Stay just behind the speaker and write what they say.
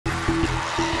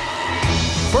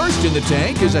Next in the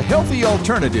tank is a healthy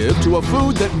alternative to a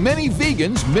food that many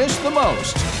vegans miss the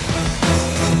most.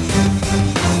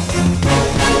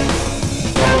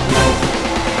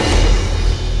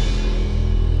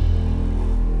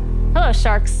 Hello,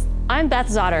 sharks. I'm Beth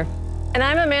Zotter. And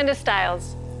I'm Amanda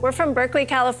Stiles. We're from Berkeley,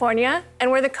 California, and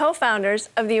we're the co-founders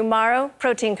of the UMARO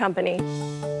protein company.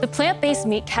 The plant-based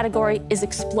meat category is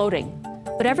exploding,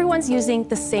 but everyone's using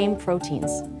the same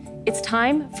proteins. It's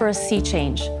time for a sea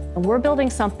change, and we're building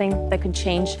something that could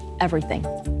change everything.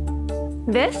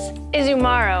 This is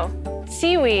UMARO,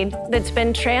 seaweed that's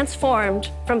been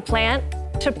transformed from plant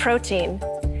to protein.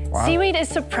 Wow. Seaweed is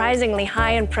surprisingly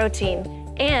high in protein,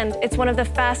 and it's one of the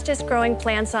fastest growing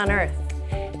plants on Earth.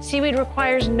 Seaweed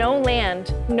requires no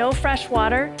land, no fresh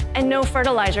water, and no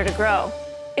fertilizer to grow.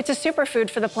 It's a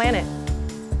superfood for the planet.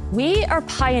 We are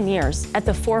pioneers at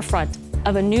the forefront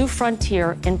of a new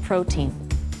frontier in protein.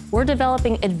 We're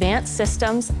developing advanced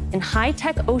systems in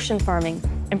high-tech ocean farming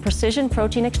and precision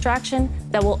protein extraction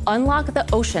that will unlock the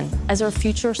ocean as our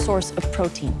future source of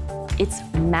protein. It's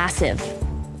massive,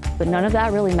 but none of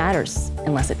that really matters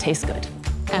unless it tastes good.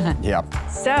 Yep.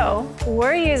 So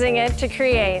we're using it to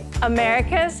create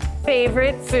America's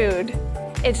favorite food.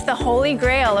 It's the holy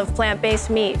grail of plant-based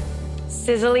meat.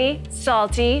 Sizzly,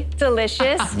 salty, delicious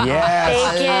yes.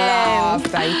 bacon. I love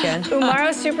bacon.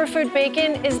 UMARO Superfood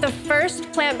Bacon is the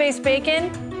first plant-based bacon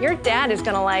your dad is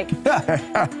gonna like.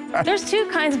 There's two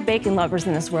kinds of bacon lovers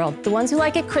in this world, the ones who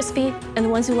like it crispy and the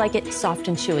ones who like it soft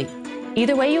and chewy.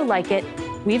 Either way you like it,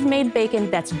 we've made bacon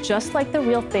that's just like the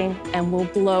real thing and will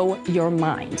blow your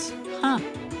mind.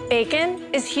 Bacon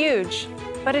is huge,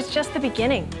 but it's just the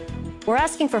beginning. We're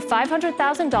asking for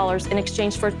 $500,000 in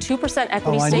exchange for a 2%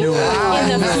 equity stake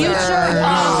it. in the future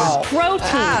of protein.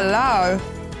 Hello.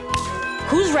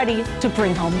 Who's ready to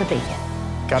bring home the bacon?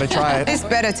 Gotta try it. This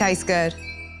better taste good.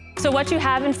 So what you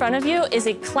have in front of you is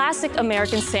a classic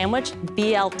American sandwich,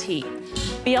 BLT.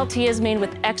 BLT is made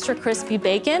with extra crispy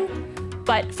bacon,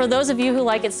 but for those of you who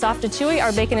like it soft and chewy,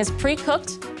 our bacon is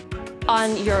pre-cooked.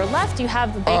 On your left, you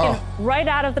have the bacon right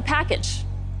out of the package.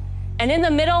 And in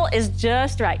the middle is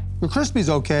just right. The crispy's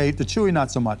okay, the chewy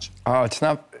not so much. Oh, it's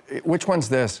not, which one's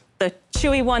this? The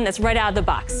chewy one that's right out of the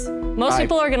box. Most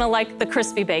people are gonna like the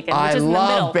crispy bacon, which is in the middle.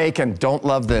 I love bacon, don't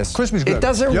love this. Crispy's good. It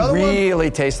doesn't The other really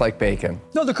taste like bacon.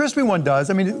 No, the crispy one does.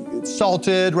 I mean, it's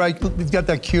salted, right? It's got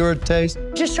that cured taste.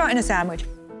 Just try it in a sandwich.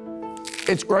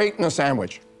 It's great in a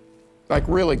sandwich. Like,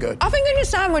 really good. I think in a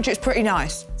sandwich it's pretty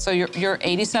nice. So you're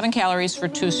 87 calories for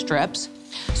 2 strips.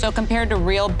 So compared to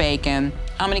real bacon,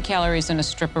 how many calories in a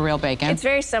strip of real bacon? It's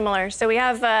very similar. So we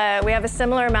have a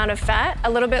similar amount of fat, a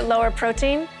little bit lower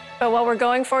protein, but what we're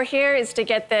going for here is to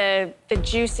get the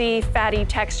juicy, fatty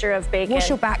texture of bacon. What's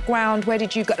your background? Where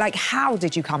did you go? Like, how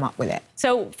did you come up with it?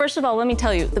 So first of all, let me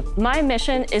tell you, my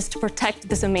mission is to protect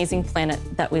this amazing planet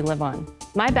that we live on.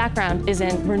 My background is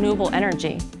in renewable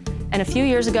energy. And a few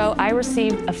years ago, I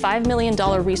received a $5 million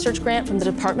research grant from the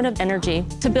Department of Energy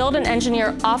to build and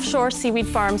engineer offshore seaweed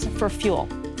farms for fuel.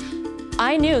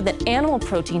 I knew that animal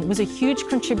protein was a huge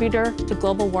contributor to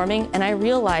global warming, and I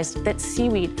realized that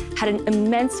seaweed had an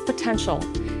immense potential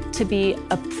to be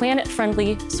a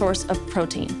planet-friendly source of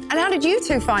protein. And how did you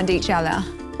two find each other?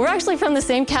 We're actually from the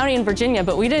same county in Virginia,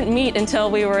 but we didn't meet until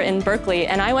we were in Berkeley,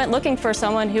 and I went looking for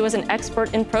someone who was an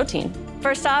expert in protein.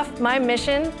 First off, my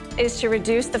mission is to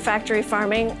reduce the factory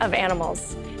farming of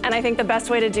animals. And I think the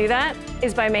best way to do that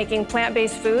is by making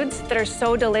plant-based foods that are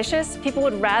so delicious, people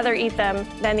would rather eat them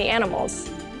than the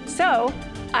animals. So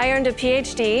I earned a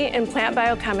PhD in plant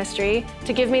biochemistry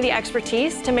to give me the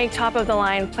expertise to make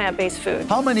top-of-the-line plant-based food.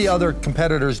 How many other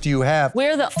competitors do you have?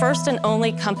 We're the first and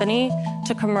only company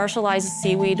to commercialize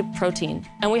seaweed protein,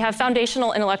 and we have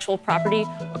foundational intellectual property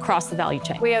across the value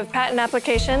chain. We have patent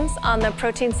applications on the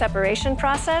protein separation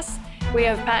process. We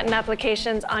have patent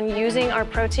applications on using our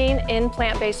protein in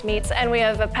plant-based meats, and we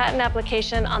have a patent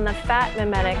application on the fat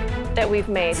mimetic that we've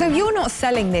made. So you're not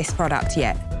selling this product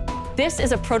yet? This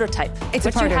is a prototype. It's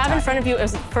a prototype. What you have in front of you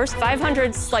is the first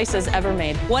 500 slices ever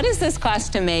made. What does this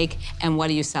cost to make, and what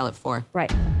do you sell it for?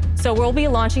 Right. So we'll be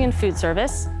launching in food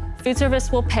service. Food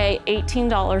service will pay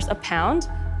 $18 a pound.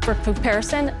 For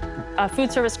comparison,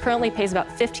 food service currently pays about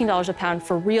 $15 a pound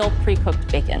for real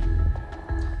pre-cooked bacon.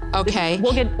 Okay.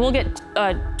 We'll get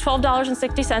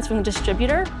 $12.60 from the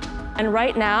distributor, and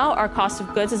right now our cost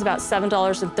of goods is about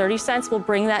 $7.30. We'll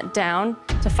bring that down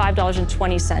to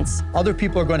 $5.20. Other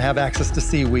people are going to have access to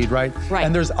seaweed, right? Right.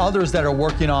 And there's others that are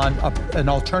working on an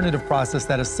alternative process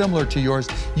that is similar to yours.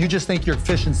 You just think your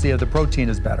efficiency of the protein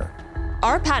is better.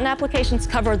 Our patent applications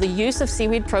cover the use of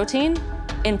seaweed protein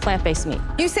in plant-based meat.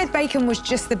 You said bacon was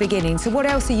just the beginning, so what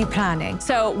else are you planning?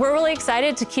 So we're really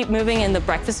excited to keep moving in the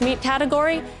breakfast meat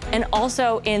category and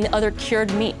also in other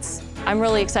cured meats. I'm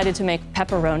really excited to make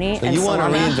pepperoni and you want to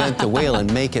salami. reinvent the wheel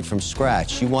and make it from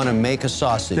scratch. You want to make a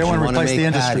sausage. They want to replace make the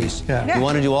industry. patties. Yeah. You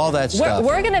want to do all that stuff.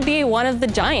 We're going to be one of the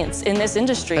giants in this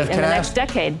industry in the next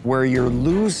decade. Where you're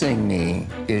losing me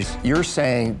is you're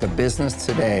saying the business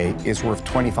today is worth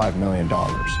 $25 million.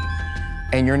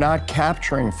 And you're not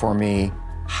capturing for me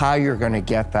how you're going to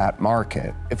get that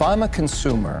market. If I'm a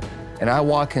consumer and I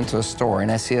walk into a store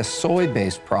and I see a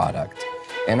soy-based product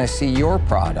and I see your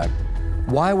product,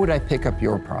 why would I pick up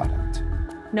your product?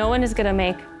 No one is going to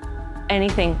make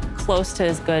anything close to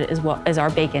as good as our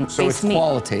bacon. So it's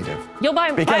qualitative. You'll buy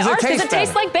ours because it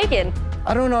tastes like bacon.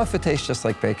 I don't know if it tastes just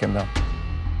like bacon, though.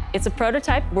 It's a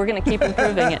prototype. We're going to keep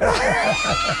improving it.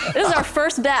 This is our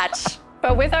first batch.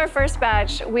 But with our first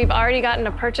batch, we've already gotten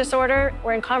a purchase order.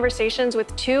 We're in conversations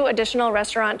with 2 additional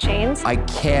restaurant chains. I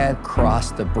can't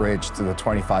cross the bridge to the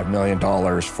 $25 million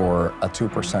for a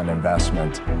 2%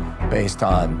 investment based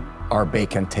on our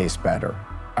bacon tastes better.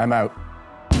 I'm out.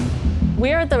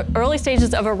 We are at the early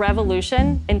stages of a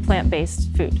revolution in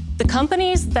plant-based food. The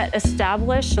companies that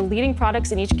establish the leading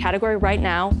products in each category right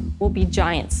now will be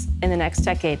giants in the next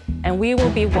decade, and we will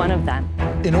be one of them.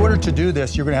 In order to do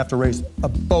this, you're going to have to raise a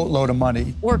boatload of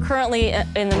money. We're currently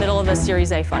in the middle of a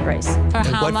Series A fundraise. For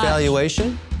how What much?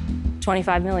 valuation?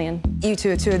 25 million. You two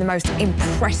are 2 of the most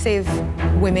impressive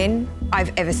women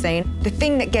I've ever seen. The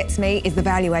thing that gets me is the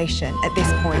valuation at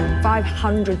this point.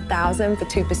 $500,000 for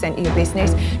 2% of your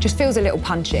business just feels a little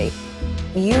punchy.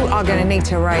 You are going to need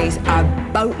to raise a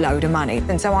boatload of money.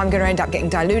 And so I'm going to end up getting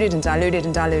diluted and diluted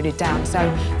and diluted down.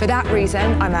 So for that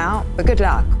reason, I'm out, but good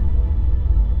luck.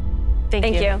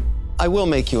 Thank you. I will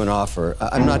make you an offer.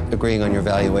 I'm not agreeing on your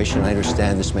valuation. I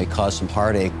understand this may cause some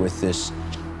heartache with this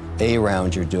A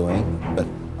round you're doing, but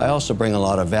I also bring a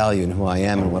lot of value in who I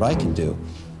am and what I can do.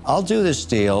 I'll do this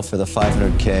deal for the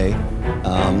 $500K.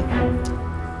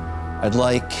 I'd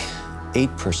like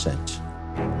 8%.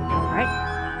 All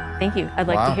right. Thank you. I'd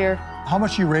like to hear. How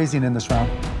much are you raising in this round?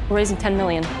 We're raising 10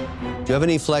 million. Do you have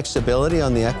any flexibility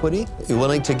on the equity? You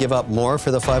willing to give up more for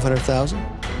the $500,000?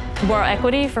 More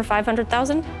equity for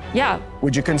 500,000? Yeah.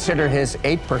 Would you consider his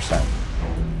 8%?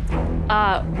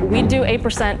 We'd do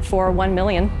 8% for 1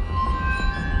 million.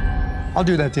 I'll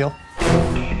do that deal.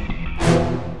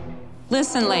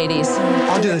 Listen, ladies.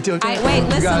 I'll do that deal. Wait,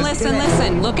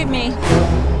 listen. Look at me.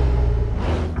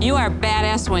 You are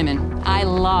badass women. I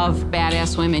love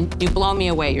badass women. You blow me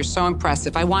away. You're so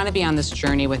impressive. I want to be on this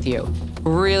journey with you.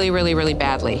 Really, really, really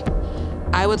badly.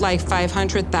 I would like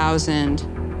 500,000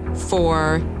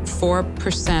 for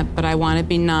 4%, but I want to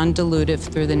be non-dilutive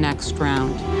through the next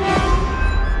round.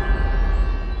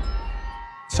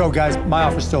 So, guys, my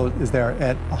offer still is there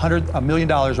at $1 million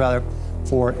rather,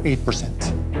 for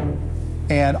 8%.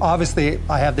 And obviously,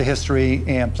 I have the history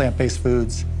in plant-based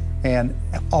foods and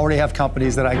already have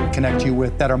companies that I can connect you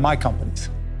with that are my companies.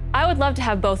 I would love to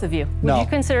have both of you. No. Would you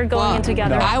consider going in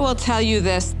together? No. I will tell you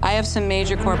this. I have some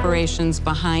major corporations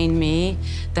behind me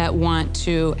that want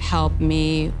to help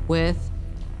me with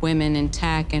women in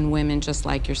tech and women just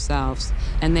like yourselves.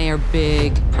 And they are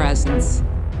big presence.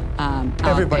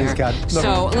 Everybody's got.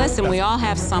 So listen, we all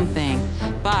have something,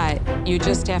 but you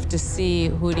just have to see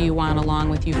who do you want along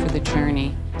with you for the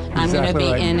journey. I'm going to be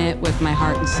right. in it with my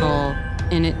heart and soul,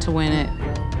 in it to win it.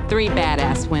 3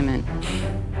 badass women.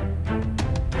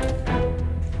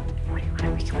 What do you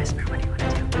want? We can whisper. What do you want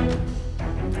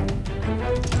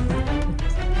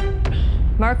to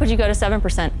do? Mark, would you go to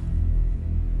 7%?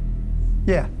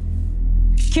 Yeah.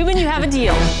 Cuban, you have a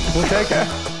deal. We'll take it.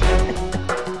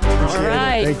 All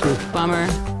right. Thank you. Bummer.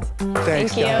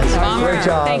 Thanks, Thank you. guys. Bummer. Great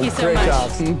job. Thank you so Great much. job.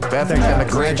 Beth has done a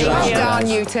great job. Well done,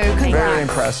 you two. Congrats. Very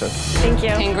impressive. Thank you.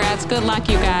 Congrats. Good luck,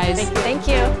 you guys. Thank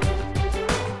you.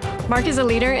 Mark is a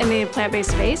leader in the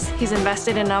plant-based space. He's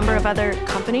invested in a number of other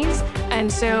companies,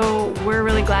 and so we're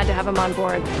really glad to have him on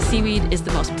board. Seaweed is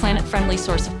the most planet-friendly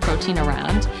source of protein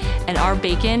around, and our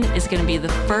bacon is going to be the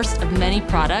first of many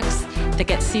products that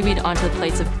get seaweed onto the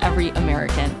plates of every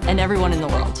American and everyone in the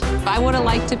world. I would have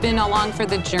liked to have been along for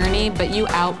the journey, but you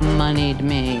out-moneyed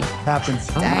me. Happens.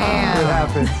 Damn. It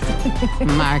happens.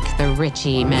 Mark the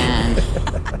Richie man.